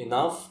they do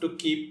enough to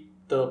keep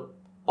the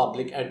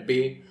public at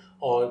bay,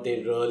 or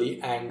they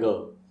really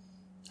anger?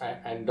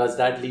 And does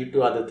that lead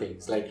to other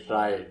things like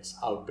riots,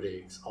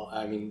 outbreaks, or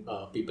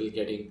people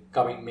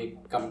coming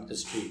to the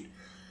street?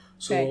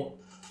 So. Right.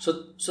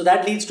 So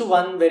that leads to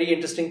one very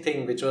interesting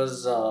thing, which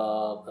was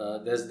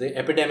there's the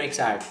Epidemics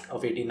Act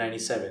of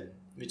 1897,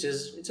 which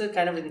is it's a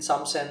kind of in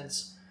some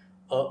sense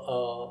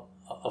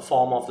a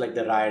form of like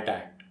the Riot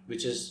Act,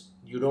 which is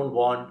you don't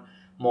want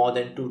more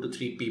than 2 to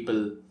 3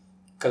 people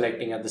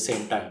collecting at the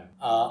same time.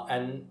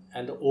 And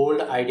the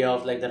old idea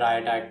of like the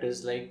Riot Act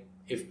is like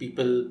if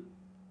people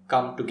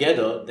come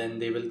together, then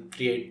they will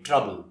create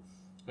trouble,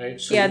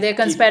 right? So they're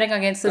conspiring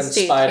against the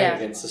state. Conspiring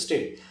against the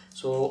state.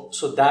 So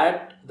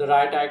that the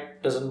Riot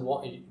Act doesn't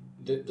want,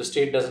 the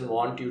state doesn't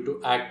want you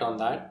to act on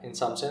that in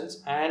some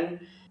sense. And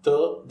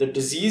the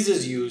disease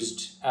is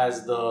used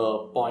as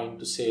the point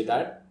to say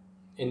that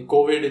in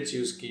COVID it's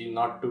used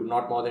not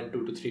more than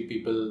 2 to 3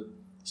 people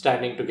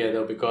standing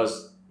together,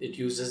 because it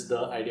uses the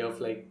idea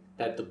of like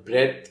that the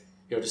breath,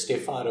 you have to stay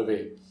far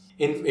away.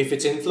 If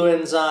it's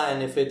influenza,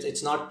 and if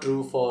it's not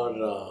true for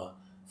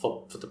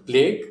the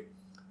plague,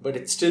 but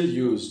it's still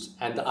used.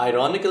 And the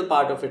ironical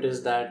part of it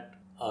is that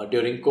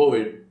during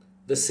COVID,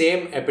 the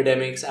same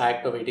Epidemics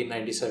Act of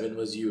 1897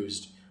 was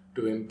used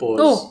to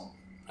impose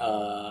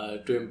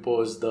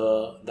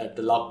the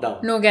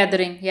lockdown. No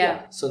gathering,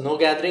 yeah. So no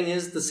gathering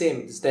is the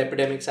same. It's the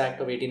Epidemics Act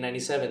of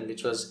 1897,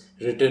 which was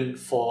written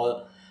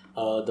for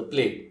the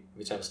plague,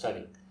 which I'm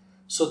studying.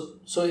 So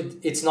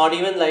it's not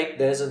even like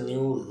there's a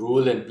new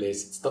rule in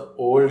place. It's the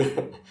old,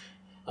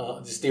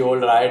 just the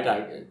old riot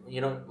act.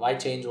 Why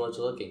change what's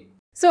working?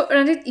 So,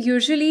 Ranjit,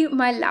 usually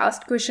my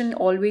last question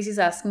always is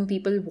asking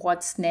people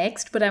what's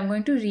next, but I'm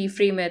going to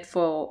reframe it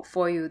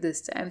for you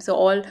this time. So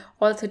all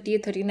 30,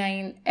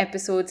 39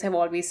 episodes have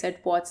always said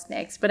what's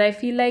next, but I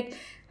feel like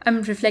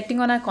I'm reflecting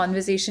on our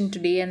conversation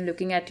today and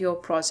looking at your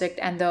project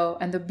and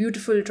the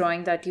beautiful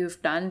drawing that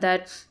you've done,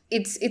 that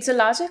it's a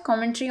larger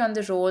commentary on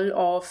the role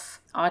of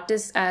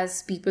artists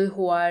as people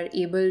who are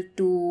able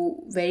to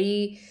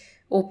very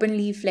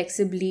openly,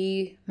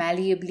 flexibly,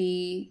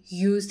 malleably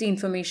use the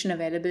information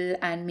available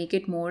and make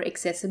it more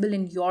accessible.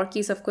 In your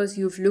case, of course,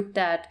 you've looked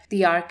at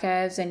the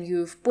archives and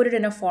you've put it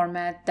in a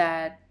format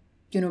that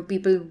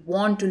people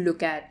want to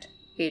look at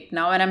it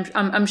now. And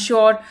I'm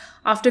sure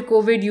after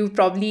COVID, you've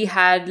probably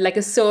had like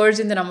a surge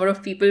in the number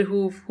of people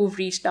who've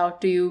reached out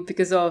to you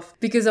because of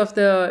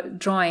the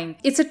drawing.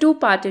 It's a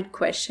two-parted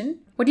question.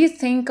 What do you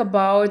think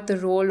about the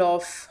role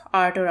of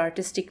art or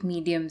artistic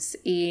mediums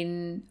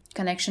in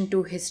connection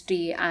to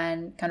history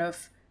and kind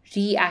of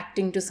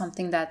reacting to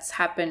something that's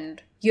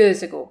happened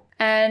years ago?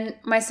 And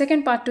my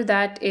second part to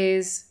that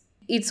is,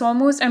 it's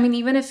almost,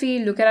 even if we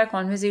look at our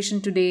conversation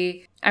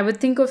today, I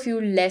would think of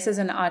you less as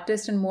an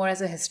artist and more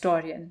as a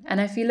historian. And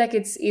I feel like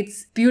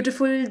it's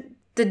beautiful,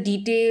 the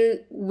detail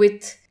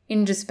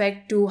in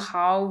respect to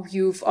how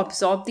you've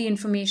absorbed the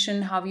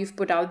information, how you've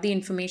put out the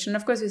information.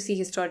 Of course, you see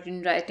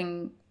historian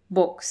writing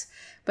books,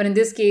 but in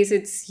this case,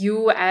 it's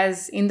you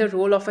as in the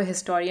role of a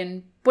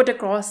historian put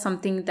across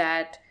something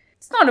that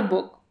it's not a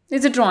book,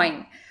 it's a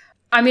drawing.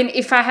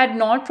 If I had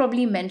not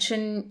probably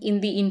mentioned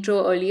in the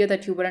intro earlier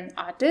that you were an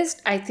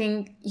artist, I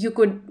think you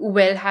could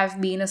well have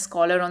been a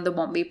scholar on the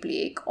Bombay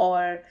plague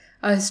or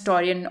a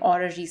historian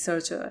or a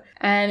researcher.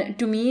 And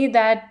to me,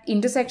 that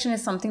intersection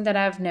is something that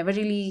I've never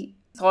really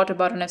thought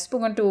about, and I've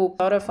spoken to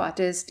a lot of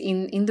artists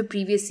in the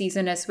previous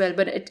season as well,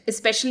 but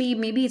especially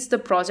maybe it's the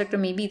project or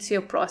maybe it's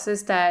your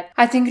process that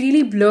I think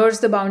really blurs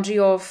the boundary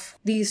of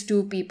these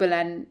two people,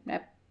 and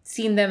I've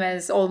seen them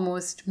as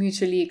almost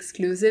mutually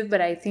exclusive.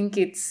 But I think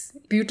it's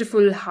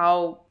beautiful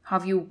how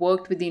you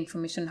worked with the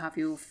information, how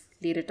you've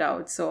laid it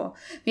out. So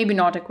maybe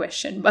not a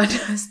question, but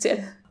still.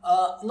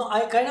 No,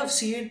 I kind of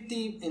see it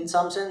in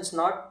some sense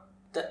not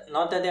that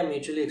they're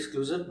mutually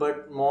exclusive,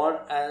 but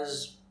more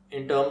as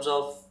in terms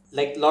of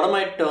like a lot of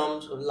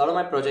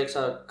my projects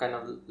are kind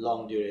of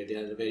long duration.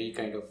 They are very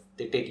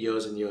they take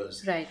years and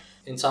years. Right.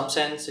 In some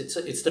sense,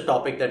 it's the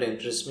topic that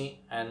interests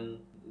me, and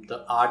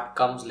the art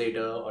comes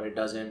later or it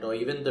doesn't, or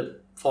even the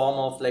form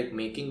of like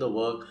making the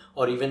work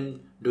or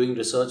even doing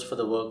research for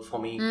the work for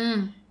me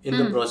in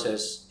the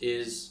process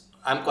is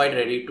I'm quite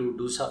ready to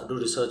do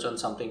research on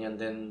something and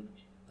then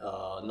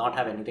not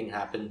have anything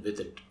happen with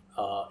it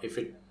if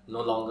it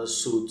no longer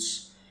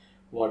suits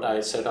what I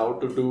set out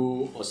to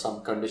do or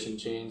some condition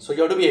change. So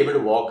you have to be able to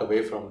walk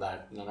away from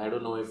that. And I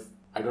don't know if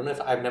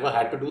I've never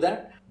had to do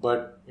that,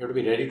 but you have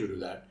to be ready to do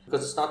that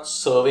because it's not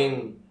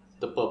serving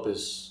the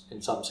purpose in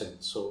some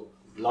sense. So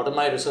a lot of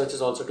my research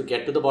is also to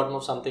get to the bottom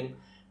of something,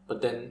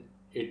 but then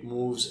it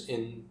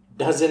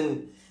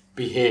doesn't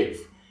behave,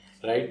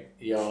 right?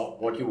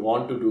 What you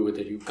want to do with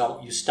it.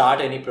 You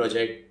start any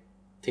project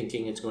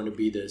thinking it's going to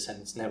be this,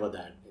 and it's never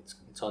that.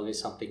 It's always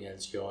something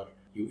else.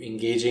 You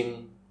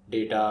engaging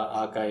data,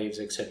 archives,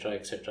 etc.,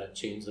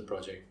 change the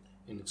project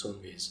in its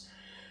own ways.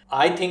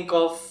 I think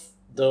of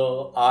the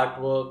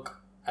artwork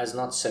as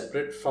not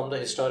separate from the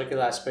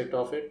historical aspect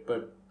of it,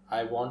 but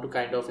I want to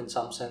kind of, in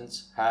some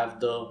sense, have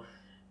the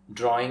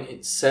drawing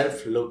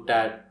itself looked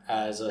at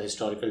as a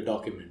historical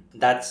document.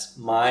 That's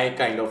my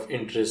kind of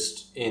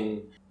interest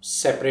in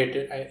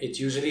separated. It's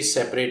usually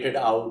separated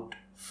out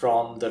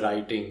from the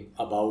writing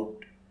about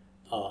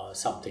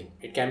something.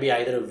 It can be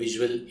either a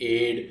visual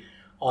aid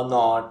or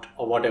not,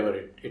 or whatever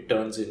it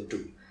turns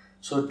into.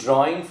 So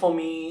drawing for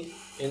me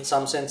in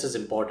some sense is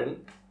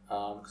important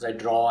because I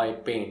draw, I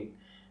paint,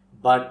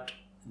 but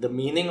the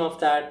meaning of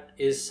that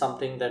is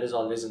something that is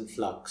always in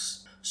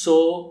flux.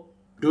 So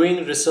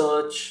doing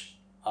research,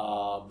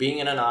 being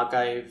in an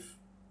archive,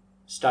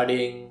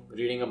 studying,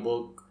 reading a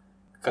book,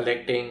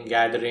 collecting,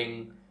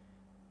 gathering,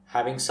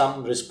 having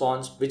some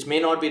response, which may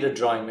not be the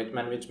drawing,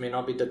 which may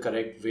not be the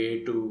correct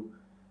way to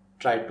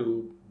try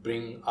to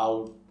bring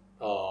out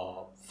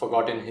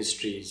forgotten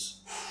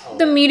histories.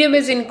 The medium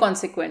is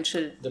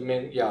inconsequential. The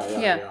main,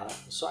 yeah.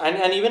 So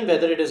and even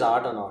whether it is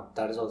art or not,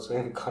 that is also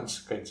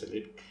inconsequential.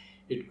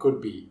 It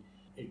could be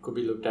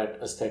looked at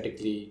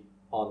aesthetically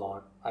or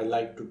not. I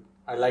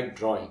like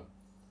drawing,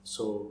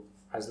 so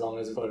as long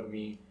as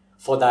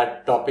for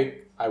that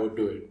topic, I would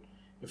do it.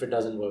 If it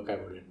doesn't work, I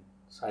wouldn't.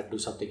 So I'd do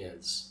something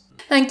else.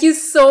 Thank you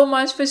so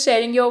much for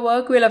sharing your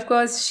work. We'll of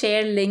course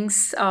share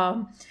links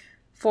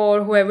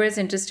for whoever is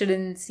interested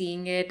in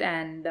seeing it,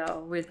 and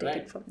we'll take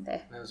it from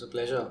there. It was a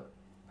pleasure.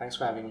 Thanks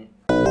for having me.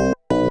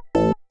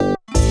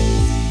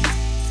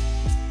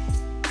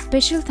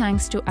 Special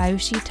thanks to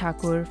Ayushi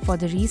Thakur for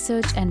the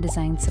research and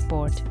design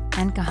support,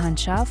 and Kahan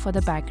Shah for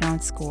the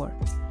background score.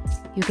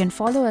 You can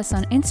follow us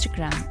on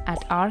Instagram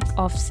at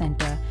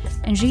arcofcenter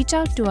and reach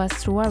out to us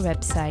through our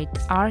website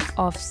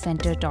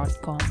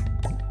arcofcenter.com.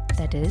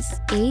 That is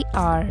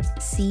ARCHOFFCENTRE.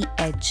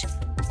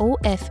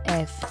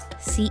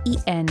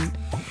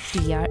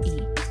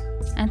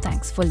 And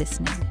thanks for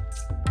listening.